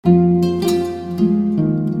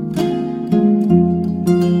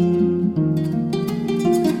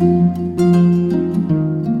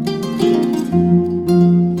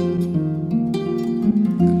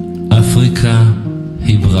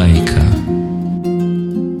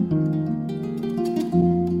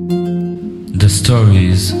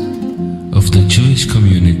stories of the Jewish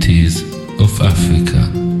communities of Africa.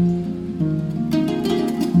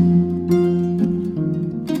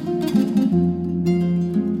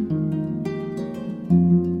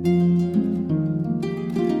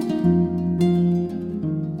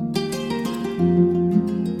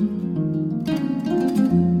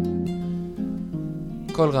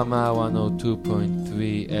 כל רמה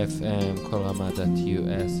 102.3 FM, כל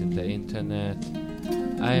רמה.us in the internet.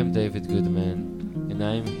 I am David Goodman and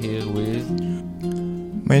I am here with...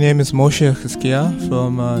 My name is Moshe Chizkia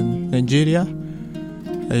from Nigeria.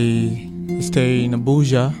 I stay in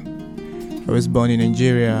Abuja. I was born in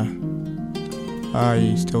Nigeria.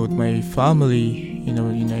 I stay with my family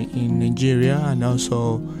in Nigeria, and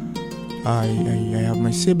also I have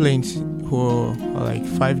my siblings who are like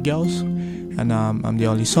 5 girls. And I'm the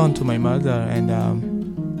only son to my mother, and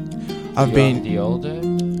I've been... You are the older?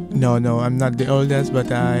 No, I'm not the oldest,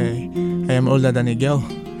 but I am older than a girl.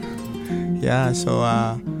 Yeah, so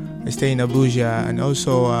I stay in Abuja, and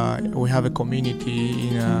also we have a community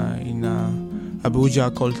in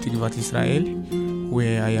Abuja called Tikvat Israel,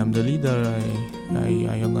 where I am the leader.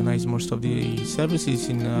 I organize most of the services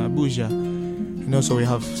in Abuja, and also we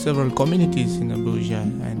have several communities in Abuja,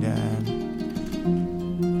 and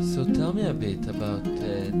So tell me a bit about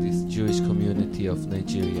this Jewish community of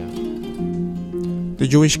Nigeria. The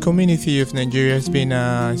Jewish community of Nigeria has been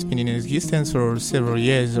in existence for several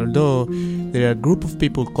years, although there are a group of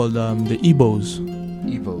people called the Igbos.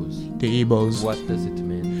 Igbos? The Igbos. What does it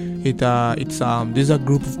mean? These are a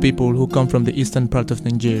group of people who come from the eastern part of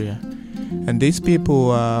Nigeria. And these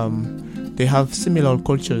people, they have similar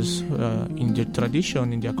cultures in their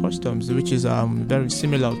tradition, in their customs, which is very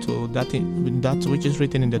similar to that which is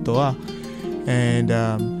written in the Torah. And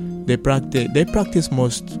they practice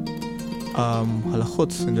most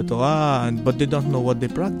halachot in the Torah, but they don't know what they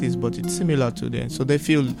practice, but it's similar to them. So they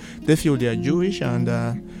feel they are Jewish, and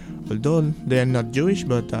although they are not Jewish,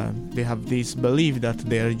 but they have this belief that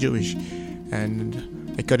they are Jewish. And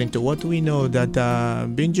according to what we know, that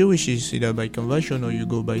being Jewish is either by conversion or you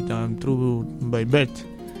go by birth.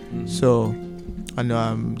 Mm-hmm. So, and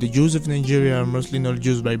the Jews of Nigeria are mostly not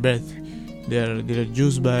Jews by birth. They're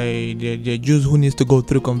Jews they're Jews who needs to go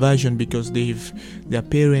through conversion because their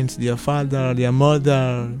parents, their father, their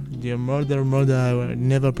mother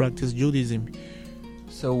never practiced Judaism.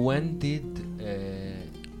 So when did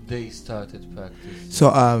they started practice? So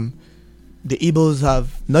the Igbos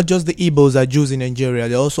have, not just the Igbos are Jews in Nigeria,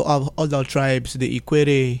 they also have other tribes, the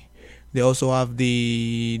Ikwere, they also have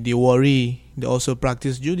the Wari, they also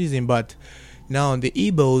practice Judaism. But now the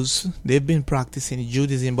Igbos, they've been practicing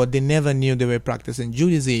Judaism, but they never knew they were practicing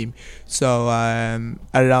Judaism. So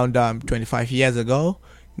around 25 years ago,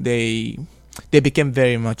 they became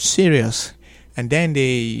very much serious. And then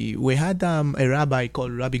we had a rabbi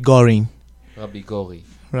called Rabbi Gorin.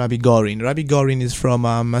 Rabbi Gorin is from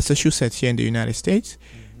Massachusetts here in the United States.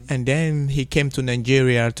 Mm-hmm. And then he came to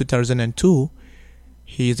Nigeria in 2002.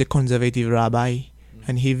 He is a conservative rabbi. Mm-hmm.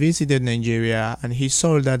 And he visited Nigeria, and he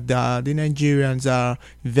saw that the Nigerians are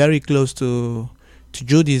very close to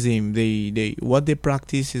Judaism. What they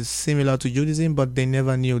practice is similar to Judaism, but they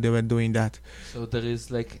never knew they were doing that. So there is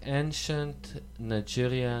like ancient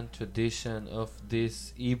Nigerian tradition of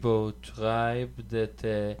this Igbo tribe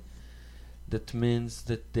that means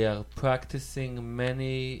that they are practicing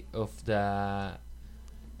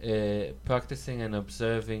practicing and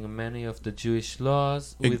observing many of the Jewish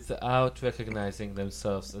laws without recognizing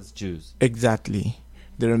themselves as Jews. Exactly.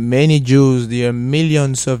 There are many Jews, there are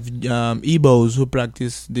millions of Igbos who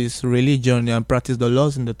practice this religion and practice the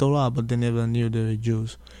laws in the Torah, but they never knew they were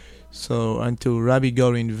Jews. So until Rabbi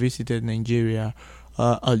Gorin visited Nigeria,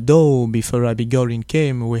 although before Rabbi Gorin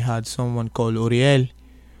came, we had someone called Uriel.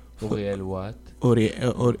 Uriel what?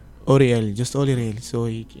 Uriel, just Uriel. So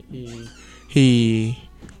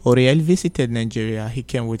Uriel visited Nigeria. He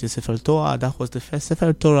came with a Sefer Torah. That was the first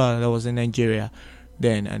Sefer Torah that was in Nigeria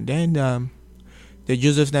then. And then the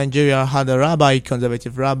Jews of Nigeria had a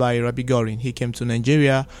conservative rabbi, Rabbi Gorin. He came to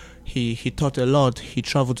Nigeria. He taught a lot. He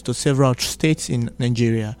traveled to several states in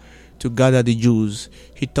Nigeria to gather the Jews.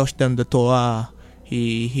 He taught them the Torah.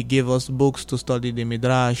 He gave us books to study the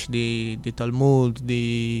Midrash, the Talmud,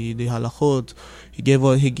 the Halachot.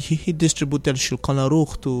 He distributed Shulchan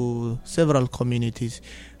Aruch to several communities,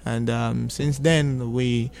 and since then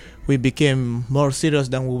we became more serious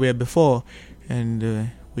than we were before, and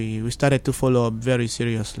we started to follow up very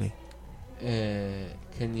seriously.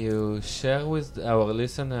 Can you share with our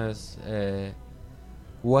listeners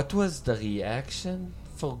what was the reaction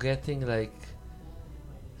for getting like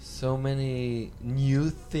so many new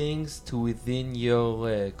things to within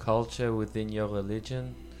your culture, within your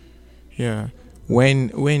religion. Yeah. When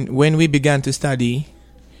we began to study,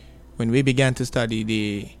 the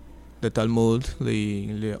Talmud,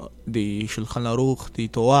 the Shulchan Aruch, the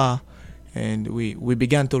Torah, and we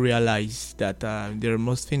began to realize that there are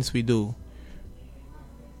most things we do,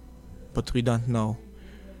 but we don't know.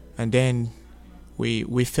 And then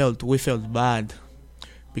we felt bad,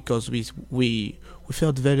 because we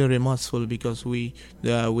felt very remorseful, because we're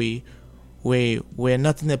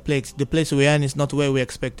not in the place we are in is not where we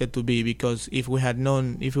expected to be. Because if we had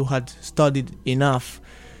studied enough,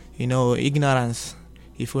 ignorance,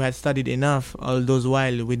 if we had studied enough all those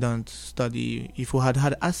while we don't study, if we had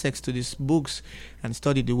access to these books and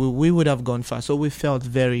studied, we would have gone far. So we felt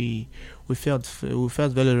very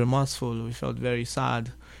remorseful. We felt very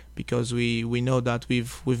sad, because we know that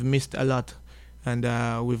we've missed a lot, and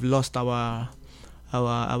we've lost our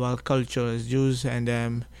culture as Jews,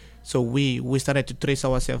 and so we started to trace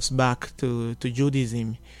ourselves back to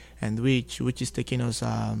Judaism, and which is taking us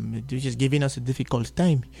which is giving us a difficult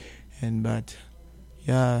time, but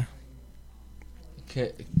yeah.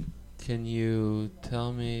 Can you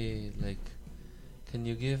tell me, can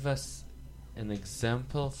you give us an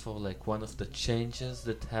example for one of the changes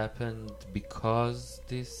that happened because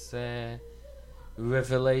this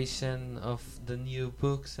revelation of the new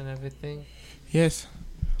books and everything? Yes.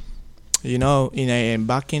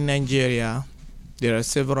 Back in Nigeria, there are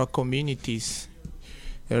several communities.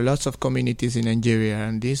 There are lots of communities in Nigeria,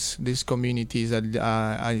 and these communities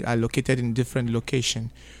are located in different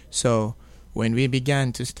locations. So when we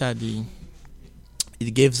began to study,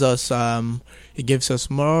 it gives us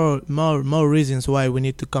more reasons why we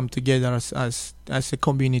need to come together as a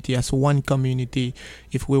community, as one community.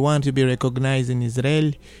 If we want to be recognized in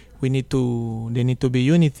Israel, there need to be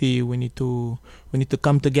unity. We need to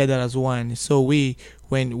come together as one. So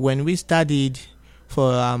when we studied,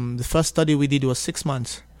 for the first study we did was 6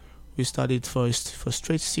 months. We studied for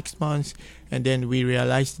straight 6 months, and then we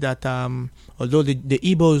realized that although the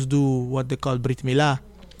Igbos do what they call Brit Milah,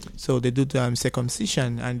 so they do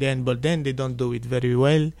circumcision, but then they don't do it very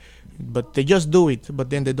well. But they just do it, but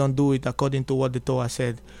then they don't do it according to what the Torah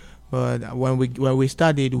said. But when we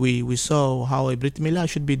studied, we saw how a Brit Milah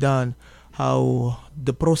should be done, how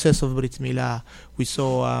the process of Brit Milah. We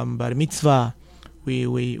saw Bar Mitzvah.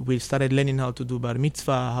 We started learning how to do Bar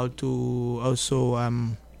Mitzvah, how to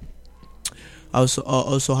also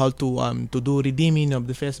how to do redeeming of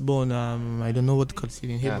the firstborn. I don't know what it's called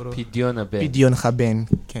in Hebrew. Pidyon Haben.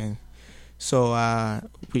 Okay. So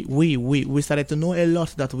we started to know a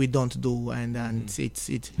lot that we don't do, and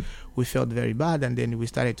we felt very bad, and then we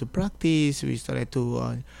started to practice. We started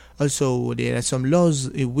to also, there are some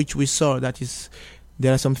laws which we saw that is,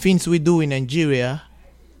 there are some things we do in Nigeria,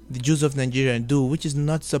 the Jews of Nigeria do, which is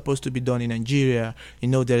not supposed to be done in Nigeria.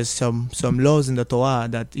 There's some laws in the Torah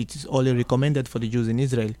that it is only recommended for the Jews in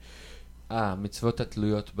Israel. מצוות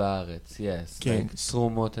התלויות בארץ, yes. Like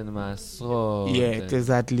תרומות and מעשרות. Yeah,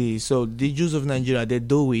 exactly. So the Jews of Nigeria, they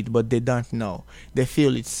do it, but they don't know. They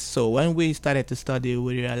feel it's so. When we started to study,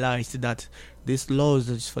 we realized that these laws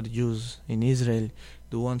is for the Jews in Israel,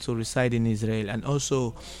 the ones who reside in Israel. And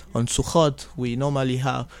also on Sukkot, we normally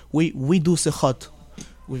have, we do Sukkot.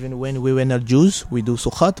 Even when we were not Jews, we do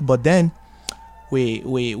Sukkot, but then we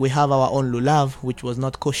have our own lulav, which was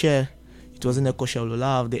not kosher. It wasn't a kosher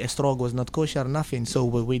lulav. The estrog was not kosher, nothing. So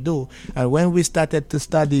what we do, and when we started to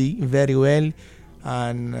study very well,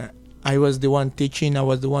 and I was the one teaching, I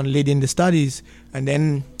was the one leading the studies, and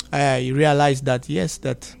then I realized that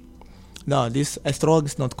no, this estrog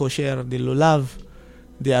is not kosher. The lulav,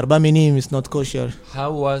 the arba minim is not kosher.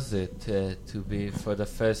 How was it to be for the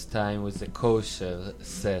first time with a kosher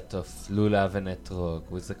set of lulav and etrog,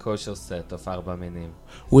 with a kosher set of arba minim?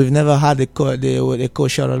 We've never had a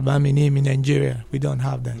kosher arba minim in Nigeria. We don't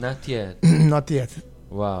have that. Not yet. Not yet.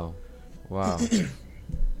 Wow. Wow.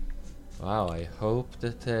 I hope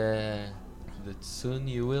that soon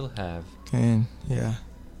you will have. Yeah,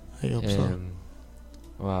 I hope so.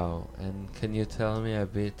 Wow. And can you tell me a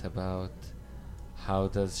bit about how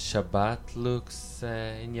does Shabbat looks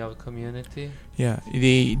in your community? Yeah,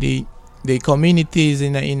 the communities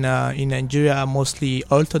in Nigeria are mostly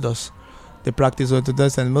Orthodox. They practice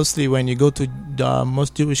Orthodox, and mostly when you go to the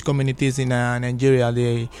most Jewish communities in Nigeria,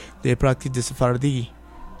 they practice the Sephardi,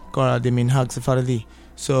 called the Minhag Sephardi.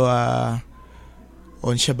 So on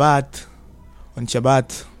Shabbat,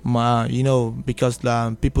 because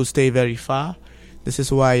the people stay very far, This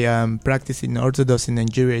is why practicing Orthodox in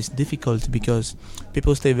Nigeria is difficult, because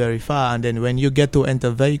people stay very far, and then when you get to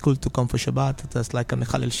enter vehicle to come for Shabbat, that's like a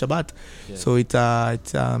Mechalel Shabbat. Yeah. So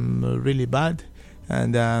it's really bad,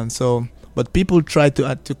 and but people try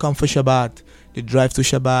to come for Shabbat. They drive to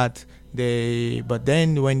Shabbat. But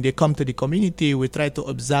then when they come to the community, we try to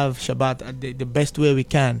observe Shabbat the best way we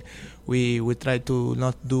can. We try to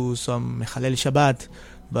not do some Mechalel Shabbat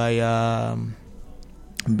by.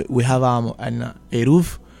 We have an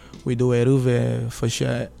Eruv. We do Eruv for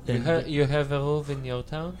sure. You have Eruv in your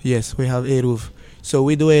town? Yes, we have Eruv. So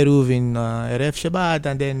we do Eruv in Erev Shabbat,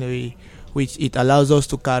 and then which it allows us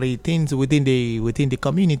to carry things within the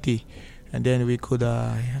community, and then we could.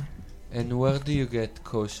 And where do you get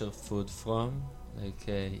kosher food from? Like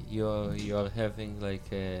you're having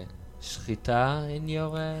like a shchita in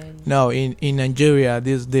your. No, in Nigeria,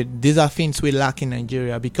 these are things we lack in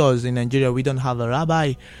Nigeria, because in Nigeria we don't have a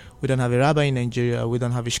rabbi. We don't have a rabbi in Nigeria. We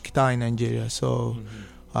don't have a shchita in Nigeria. So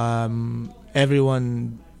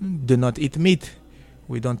everyone do not eat meat.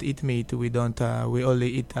 We don't eat meat. We don't. We only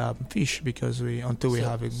eat fish, because we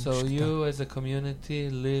have it. So you, as a community,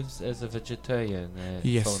 lives as a vegetarian.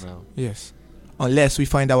 Yes. For now. Yes. Unless we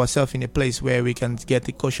find ourselves in a place where we can get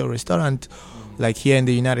a kosher restaurant, like here in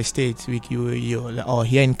the United States, or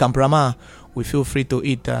here in Camp Ramah, we feel free to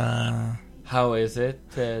eat. How is it?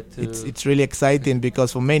 It's really exciting,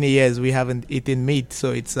 because for many years we haven't eaten meat.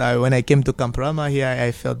 So it's when I came to Camp Ramah here,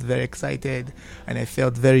 I felt very excited, and I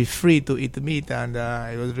felt very free to eat meat, and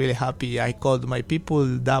I was really happy. I called my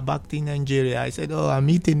people back in Nigeria. I said, "Oh, I'm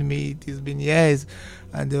eating meat. It's been years."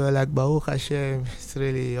 And they were like, Baruch Hashem, it's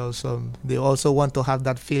really awesome. They also want to have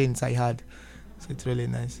that feelings I had. So it's really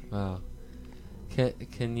nice. Wow.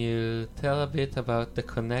 Can you tell a bit about the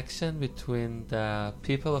connection between the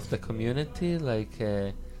people of the community, like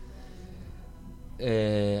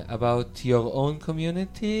about your own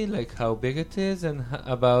community, like how big it is, and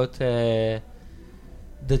about the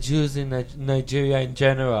Jews in Nigeria in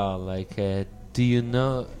general? Like, do you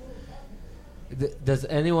know... Does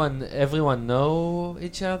everyone know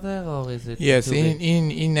each other, or is it? Yes,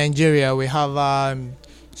 in Nigeria we have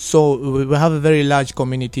we have a very large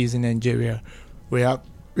communities in Nigeria. We have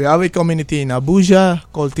a community in Abuja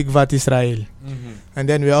called Tikvat Israel, and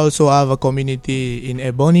then we also have a community in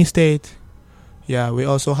Ebonyi State. Yeah, we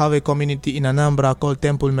also have a community in Anambra called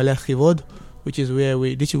Temple Melech Kivod, which is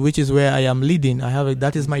where I am leading.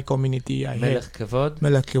 That is my community. Melech Kivod.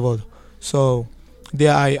 Melech Kivod. So.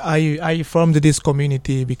 There, I formed this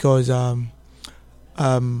community because there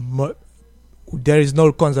is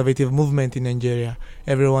no conservative movement in Nigeria.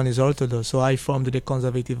 Everyone is Orthodox, so I formed the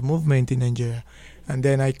conservative movement in Nigeria, and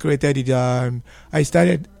then I created it. I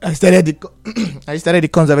started the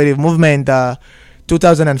conservative movement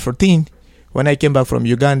 2014 when I came back from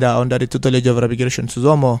Uganda under the tutelage of Rabbi Gershon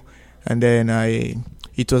Suzomo, and then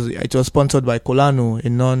it was sponsored by Kolanu, a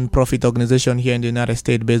non-profit organization here in the United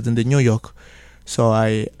States based in New York. So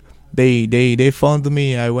they found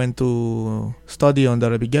me. I went to study under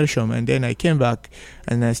Rabbi Gershom, and then I came back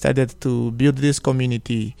and I started to build this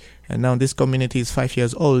community. And now this community is 5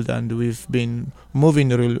 years old, and we've been moving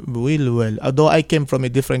really well. Although I came from a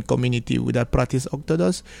different community that practice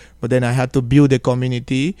Orthodox, but then I had to build a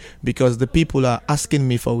community because the people are asking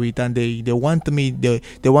me for it, and they want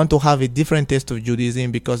to have a different taste of Judaism,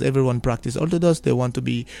 because everyone practice Orthodox. They want to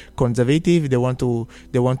be conservative. They want to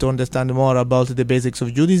understand more about the basics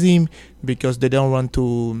of Judaism, because they don't want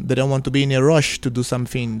to be in a rush to do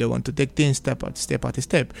something. They want to take things step at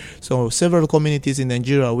step. So several communities in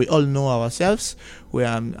Nigeria, we all know ourselves. We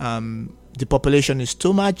the population is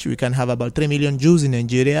too much. We can have about 3 million Jews in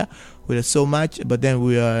Nigeria. We are so much, but then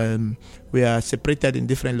we are separated in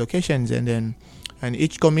different locations, and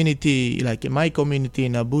each community, like in my community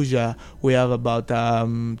in Abuja, we have about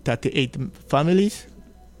 38 families.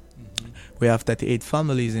 We have 38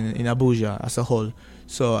 families in Abuja as a whole.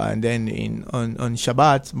 So, and then on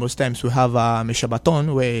Shabbat, most times we have a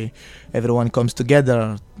Shabbaton where everyone comes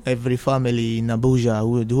together. Every family in Abuja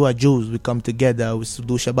who are Jews, we come together, we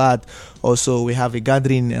do Shabbat. Also, we have a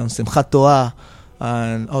gathering on Simchat Torah,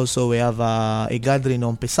 and also we have a gathering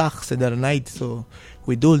on Pesach, Seder night. So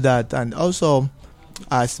we do that. And also,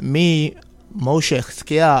 as me, Moshe,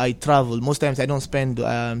 Skia, I travel. Most times I don't spend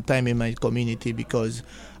time in my community because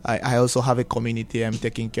I also have a community I'm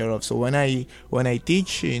taking care of. So when I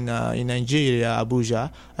teach in Nigeria,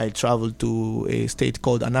 Abuja, I travel to a state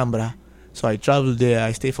called Anambra. So I travel there.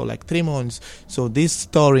 I stay for like 3 months. So this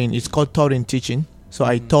touring is called touring teaching. So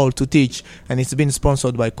I tour to teach, and it's been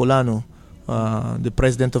sponsored by Kolanu, the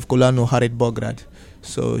president of Kolanu, Harit Bograd.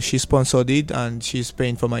 So she sponsored it, and she's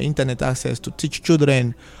paying for my internet access to teach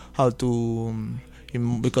children how to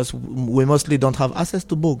because we mostly don't have access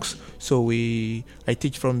to books, so I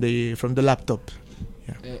teach from the laptop.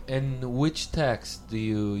 And which text do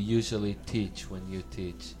you usually teach when you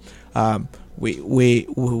teach?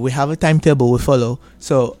 We have a timetable we follow.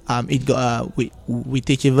 So we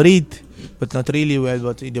teach Ivrit, but not really well.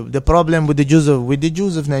 But the problem with the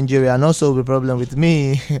Jews of Nigeria, and also the problem with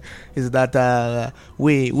me, is that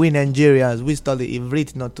we Nigerians, we study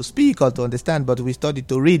Ivrit not to speak or to understand, but we study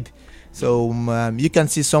to read. So you can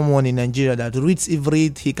see someone in Nigeria that reads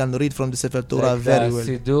Ivrit. He can read from the Sefer Torah very well.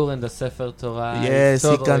 The Siddur and the Sefer Torah. Yes,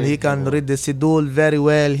 he can read the Siddur very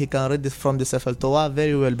well. He can read it from the Sefer Torah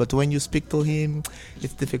very well. But when you speak to him,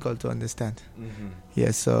 it's difficult to understand. Mm-hmm.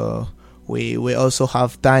 Yes, so we also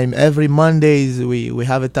have time every Mondays. We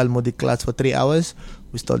have a Talmudic class for 3 hours.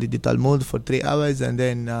 We study the Talmud for 3 hours, and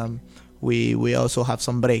then we also have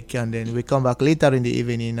some break, and then we come back later in the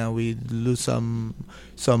evening and we do some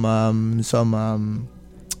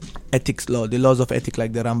ethics law, the laws of ethics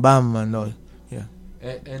like the Rambam and all. Yeah.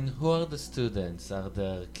 And who are the students? Are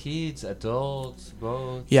there kids, adults,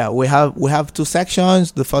 both? Yeah, we have 2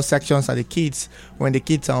 sections. The first sections are the kids. When the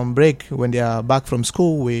kids are on break, when they are back from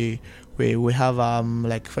school, we have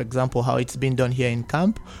like, for example, how it's been done here in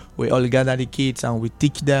camp. We all gather the kids and we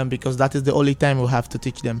teach them, because that is the only time we have to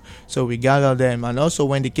teach them. So we gather them, and also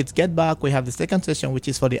when the kids get back, we have the second session, which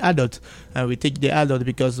is for the adults, and we teach the adults,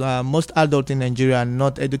 because most adults in Nigeria are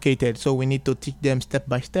not educated. So we need to teach them step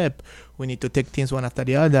by step. We need to take things one after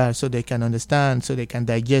the other, so they can understand, so they can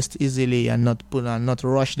digest easily, and not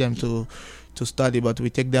rush them to study. But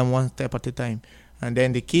we take them one step at a time. And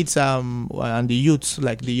then the kids and the youths,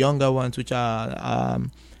 like the younger ones, which are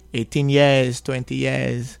 18 years, 20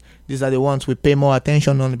 years, these are the ones we pay more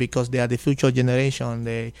attention on, because they are the future generation.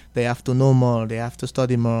 They have to know more, they have to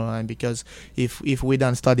study more, and because if we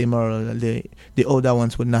don't study more, the older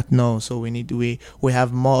ones would not know. So we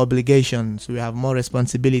have more obligations, we have more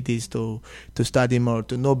responsibilities to study more,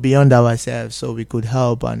 to know beyond ourselves, so we could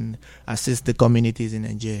help and assist the communities in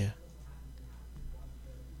Nigeria.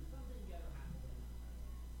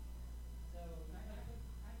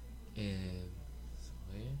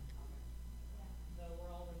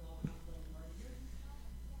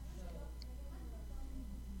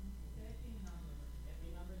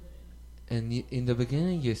 And in the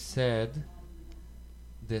beginning you said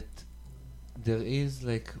that there is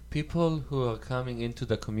like people who are coming into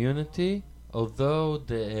the community, although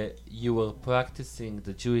you were practicing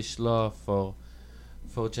the Jewish law for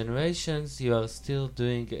generations, you are still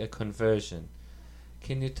doing a conversion.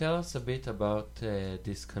 Can you tell us a bit about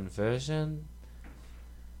this conversion?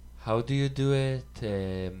 How do you do it?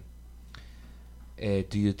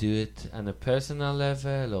 Do you do it on a personal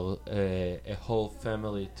level, or a whole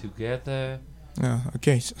family together?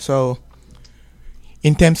 Okay, so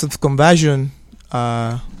in terms of conversion,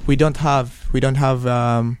 we don't have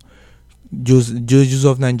Jews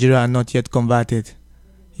of Nigeria are not yet converted.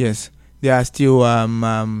 Yes, they are still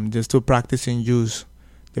they're still practicing Jews.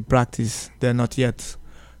 They practice. They're not yet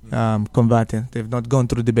converted. They've not gone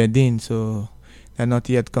through the Bedin, so they're not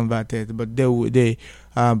yet converted. But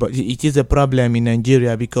but it is a problem in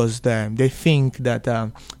Nigeria, because they think that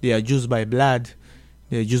they are Jews by blood.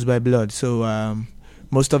 They're Jews by blood. So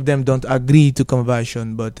most of them don't agree to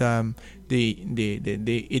conversion. But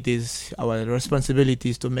it is our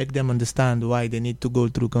responsibility to make them understand why they need to go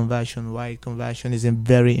through conversion. Why conversion is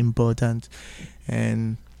very important.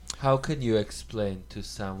 And how can you explain to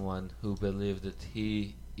someone who believes that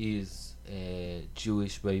he is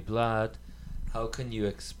Jewish by blood? How can you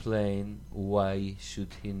explain why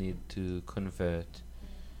should he need to convert?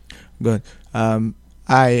 Good. I'm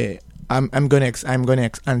gonna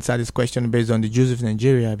answer this question based on the Jews of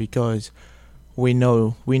Nigeria, because we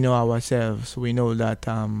know ourselves. We know that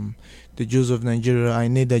the Jews of Nigeria are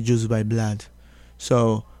neither Jews by blood.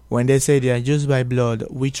 So when they say they are Jews by blood,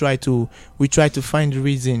 we try to find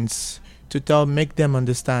reasons to make them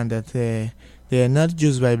understand that they are not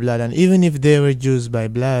Jews by blood, and even if they were Jews by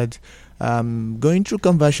blood, going through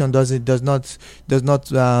conversion does not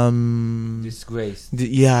disgrace.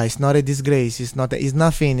 It's not a disgrace. It's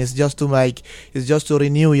nothing. It's just to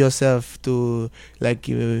renew yourself, to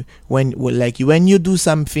when you do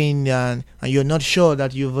something and you're not sure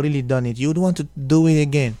that you've really done it, you'd want to do it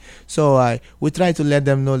again. So we try to let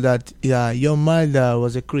them know that your mother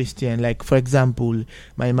was a Christian. Like, for example,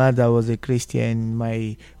 my mother was a Christian,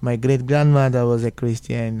 my great grandmother was a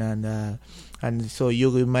Christian, and so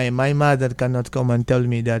my mother cannot come and tell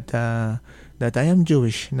me that I am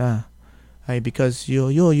Jewish. Nah, because you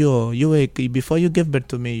were, before you gave birth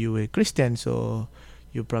to me, you were Christian. So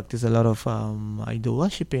you practice a lot of idol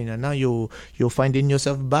worshiping, and now you're finding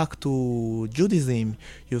yourself back to Judaism.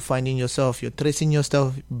 You're finding yourself, you're tracing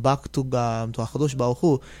yourself back to Hakadosh Baruch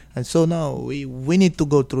Hu. And so now we need to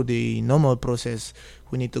go through the normal process.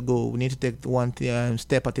 We need to take one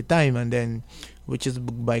step at a time, and then, which is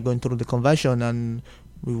by going through the conversion. And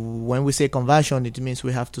when we say conversion, it means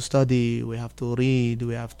we have to study, we have to read,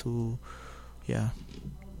 we have to, yeah.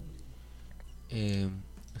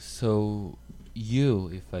 So you,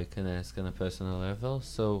 if I can ask on a personal level,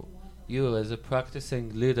 so you as a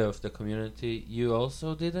practicing leader of the community, you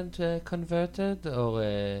also didn't converted,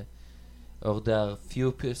 or there are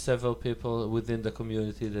several people within the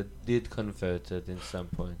community that did converted in some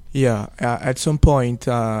point? Yeah, at some point,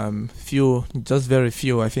 few, just very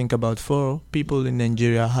few. I think about 4 people in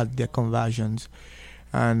Nigeria had their conversions,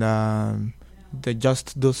 and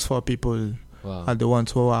just those 4 people are the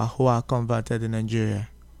ones who are converted in Nigeria.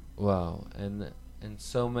 Wow, and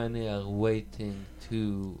so many are waiting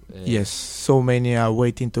to... yes, so many are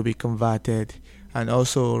waiting to be converted. And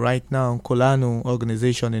also right now, Kolanu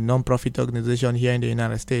organization, a non-profit organization here in the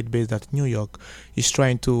United States based at New York, is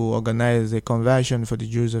trying to organize a conversion for the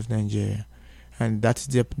Jews of Nigeria. And that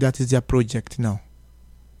is their project now.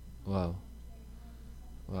 Wow.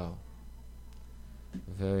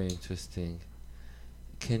 Very interesting.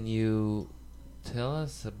 Can you tell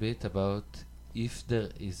us a bit about if there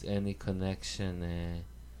is any connection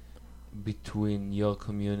between your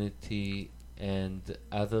community and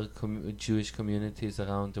other Jewish communities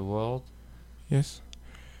around the world? Yes.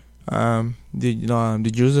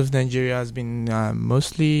 The Jews of Nigeria has been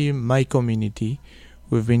mostly my community.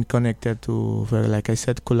 We've been connected to, like I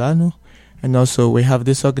said, Kulanu. And also we have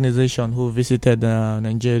this organization who visited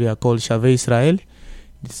Nigeria called Shavei Israel.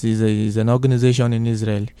 This is an organization in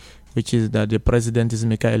Israel, which is that the president is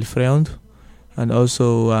Michael Freund. And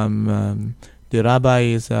also the rabbi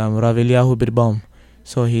is Rav Eliyahu Birbaum.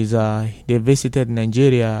 So they visited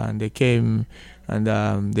Nigeria, and they came, and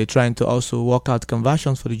they're trying to also work out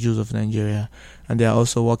conversions for the Jews of Nigeria. And they are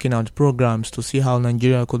also working out programs to see how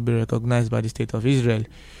Nigeria could be recognized by the State of Israel.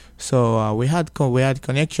 So we had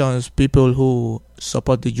connections, people who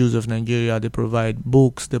support the Jews of Nigeria. They provide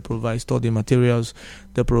books, they provide study materials,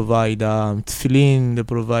 they provide tefillin, they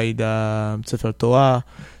provide Sefer Torah.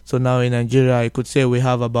 So now in Nigeria, I could say we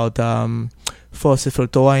have about 4 Sefer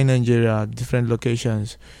Torah in Nigeria, different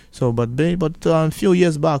locations. So, but a few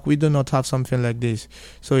years back, we do not have something like this.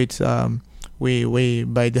 So it's we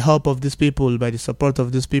by the help of these people, by the support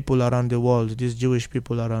of these people around the world, these Jewish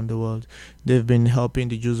people around the world, they've been helping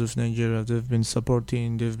the Jews of Nigeria. They've been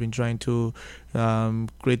supporting. They've been trying to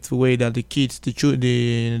create a way that the kids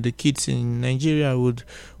in Nigeria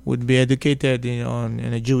would be educated on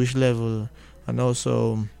a Jewish level, and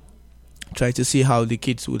also try to see how the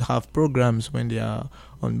kids would have programs when they are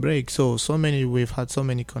on break. We've had so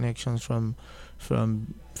many connections from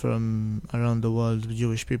around the world,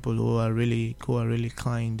 Jewish people who are really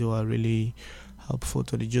kind, who are really helpful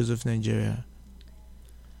to the Jews of Nigeria.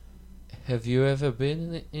 Have you ever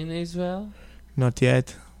been in Israel? Not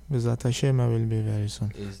yet. B'ezrat Hashem, I will be very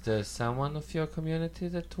soon. Is there someone of your community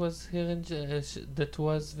that was here that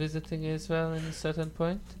was visiting Israel in a certain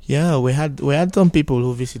point? Yeah, we had some people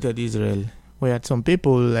who visited Israel. We had some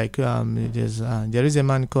people like there is a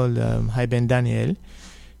man called Hai Ben Daniel.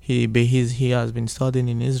 He has been studying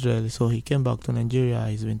in Israel, so he came back to Nigeria.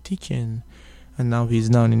 He's been teaching, and now he's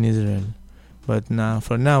down in Israel. But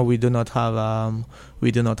for now, we do not have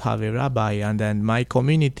a rabbi, and then my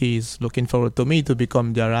community is looking forward to me to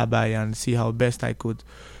become the rabbi and see how best I could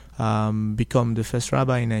become the first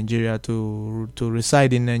rabbi in Nigeria to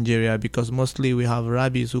reside in Nigeria, because mostly we have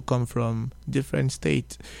rabbis who come from different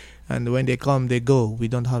states, and when they come, they go. We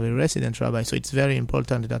don't have a resident rabbi, so it's very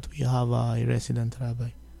important that we have a resident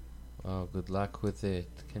rabbi. Oh, good luck with it.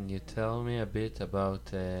 Can you tell me a bit about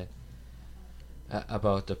the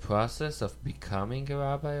process of becoming a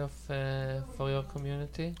rabbi for your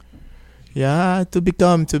community? Yeah, to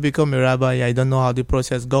become a rabbi, I don't know how the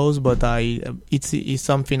process goes, but it's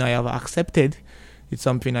something I have accepted. It's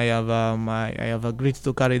something I have agreed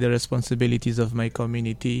to carry the responsibilities of my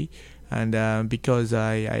community, and because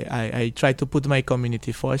I try to put my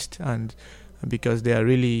community first, and because they are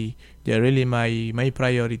really my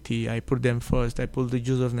priority. I put them first. I put the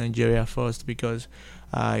Jews of Nigeria first because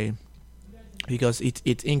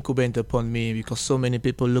it's incumbent upon me, because so many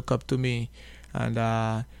people look up to me, and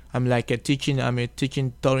I'm a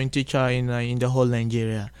teaching Torah teacher in the whole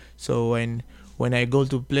Nigeria. So when I go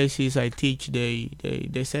to places I teach, they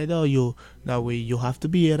said, "Oh, you have to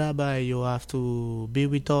be a rabbi. You have to be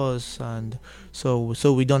with us." And so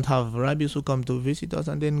we don't have rabbis who come to visit us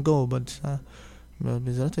and then go. But But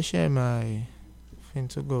B'ezrat Hashem, I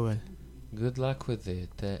think to go well. Good luck with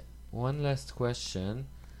it. One last question.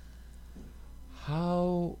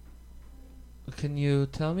 How can you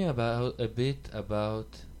tell me a bit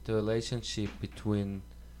about the relationship between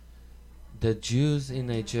the Jews in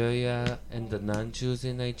Nigeria and the non-Jews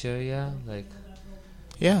in Nigeria? Like,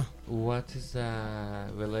 Yeah. what is the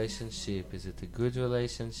relationship? Is it a good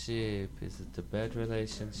relationship? Is it a bad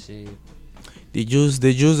relationship? The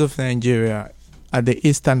Jews of Nigeria at the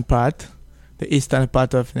eastern part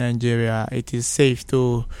of Nigeria, it is safe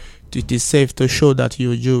to show that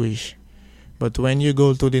you're Jewish. But when you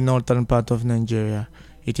go to the northern part of Nigeria,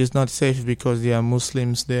 it is not safe because there are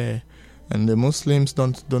Muslims there, and the Muslims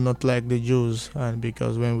do not like the Jews. And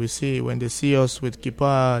because when they see us with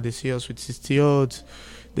kippah, they see us with sistiot,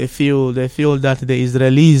 they feel that the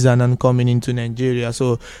Israelis are not coming into Nigeria.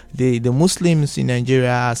 So the Muslims in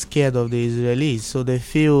Nigeria are scared of the Israelis. So they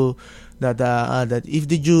feel that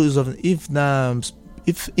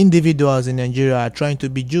if individuals in Nigeria are trying to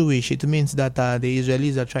be Jewish, it means that the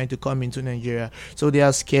Israelis are trying to come into Nigeria. So they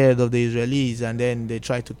are scared of the Israelis, and then they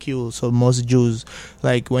try to kill. So most Jews,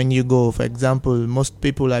 like when you go, for example, most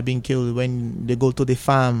people are being killed when they go to the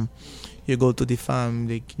farm. You go to the farm,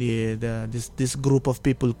 this group of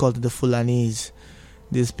people called the Fulanis.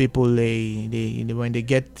 These people, they when they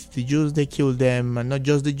get the Jews, they kill them, and not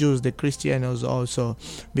just the Jews, the Christians also,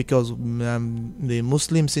 because the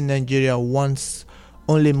Muslims in Nigeria wants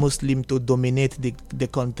only Muslim to dominate the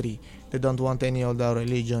country. They don't want any other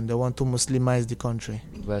religion. They want to Muslimize the country.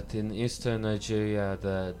 But in eastern Nigeria,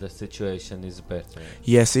 the situation is better.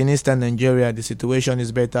 Yes, in eastern Nigeria, the situation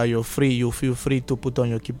is better. You're free. You feel free to put on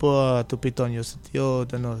your kippah, to put on your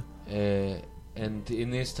sitiot and all. And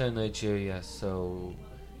in eastern Nigeria, so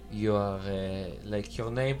you are like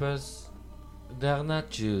your neighbors, they are not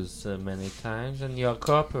Jews many times, and you are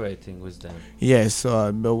cooperating with them. Yes,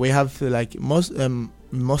 but we have like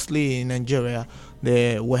mostly in Nigeria,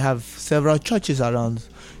 we have several churches around.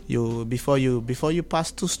 Before you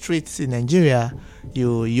pass 2 streets in Nigeria,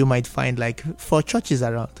 you might find like 4 churches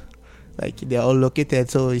around. Like they're all located.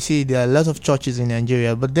 So you see, there are a lot of churches in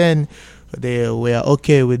Nigeria, but then we are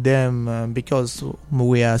okay with them because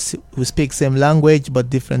we speak same language but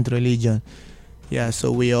different religion. Yeah,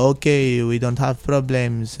 so we are okay. We don't have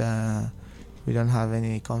problems. We don't have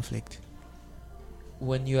any conflict.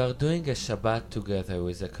 When you are doing a Shabbat together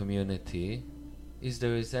with a community, is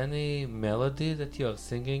there any melody that you are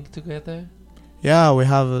singing together? Yeah, we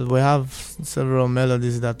have several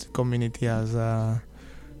melodies that the community has.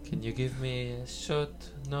 Can you give me a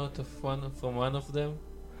short note from one of them?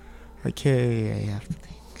 Okay, I have to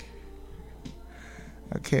think.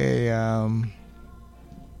 Okay,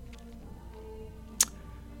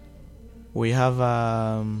 we have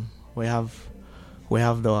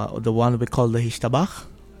the one we call the Ishtabach.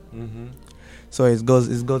 Mm-hmm. So it goes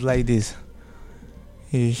like this.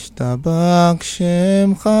 Ishtabach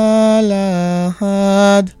Shemcha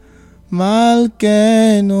Lahad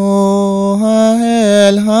Malkenu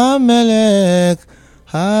Ha'el HaMelech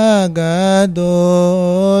Hagadol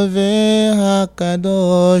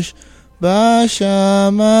VeHakadosh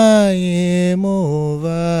Bashamayim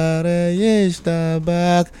Uvare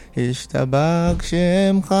Ishtabach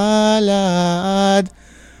Shemcha Lahad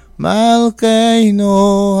Malkeinu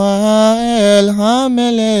Ha'el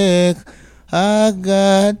HaMelech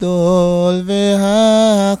Hagadol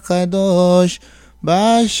VeHakadosh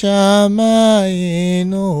Bashamayim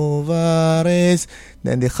Uvares.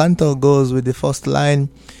 Then the cantor goes with the first line.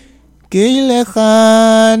 Ki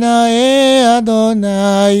lecha na'eh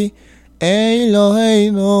Adonai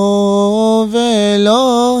Eloheinu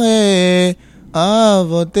ve'Elohei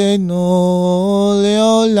Avotenu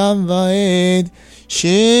le'olam va'ed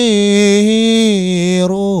Shiru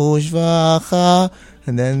shvacha.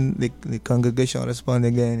 And then the congregation respond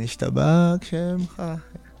again. Ishtabach Shemcha.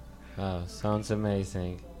 Wow, sounds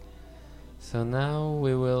amazing. So now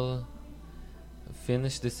we will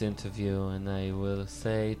finish this interview, and I will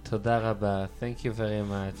say Toda Rabba. Thank you very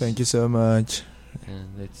much. Thank you so much.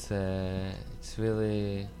 And it's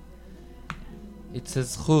really a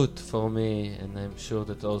zchut for me, and I'm sure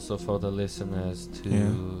that also for the listeners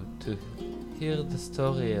to hear the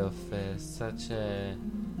story of such a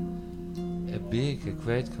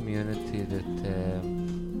great community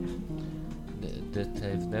that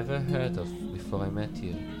I've never heard of before I met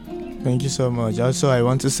you. Thank you so much. Also, I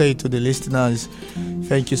want to say to the listeners,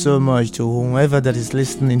 thank you so much to whomever that is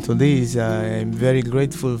listening to this. I'm very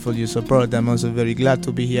grateful for your support. I'm also very glad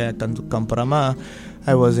to be here at Camp Rama.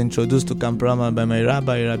 I was introduced to Camp Rama by my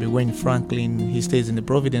rabbi, Rabbi Wayne Franklin. He stays in the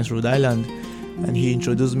Providence, Rhode Island. and he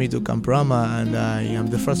introduced me to Camp Rama, and I am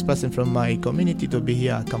the first person from my community to be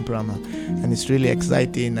here at Camp Rama, and it's really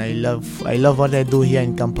exciting. I love what I do here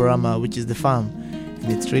in Camp Rama, which is the farm,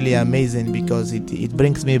 and it's really amazing because it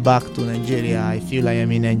brings me back to Nigeria. I feel I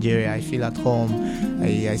am in Nigeria. I feel at home.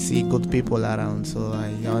 I see good people around. So I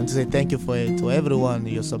want to say thank you to everyone,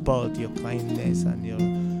 your support, your kindness, and your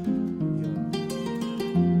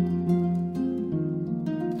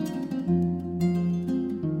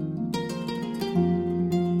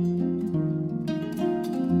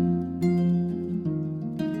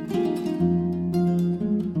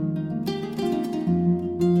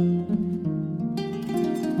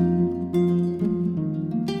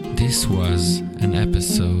This was an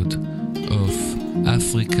episode of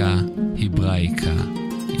Africa Hebraica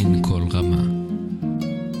in Kol Rama.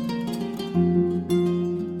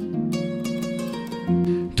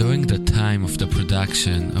 During the time of the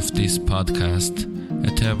production of this podcast,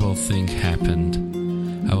 a terrible thing happened.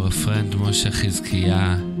 Our friend Moshe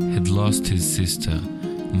Chizkiah had lost his sister,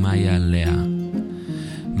 Maya Leah.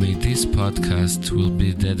 May this podcast will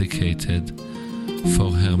be dedicated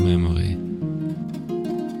for her memory.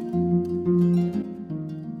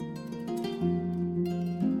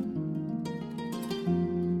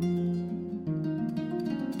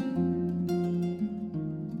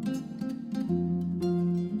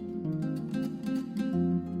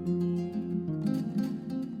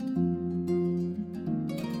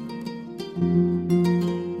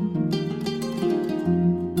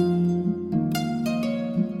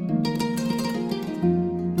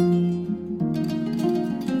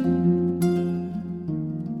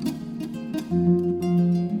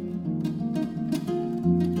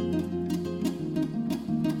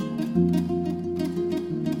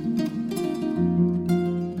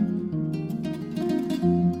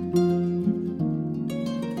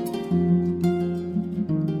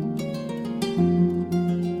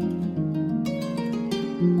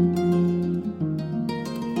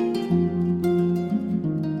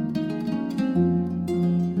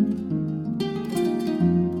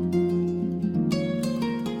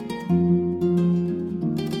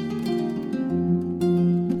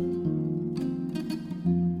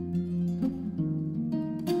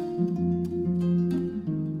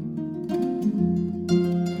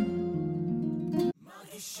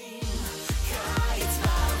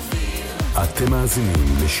 אתם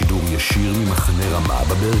מאזינים לשידור ישיר ממחנה רמה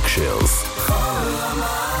בברקשיירס.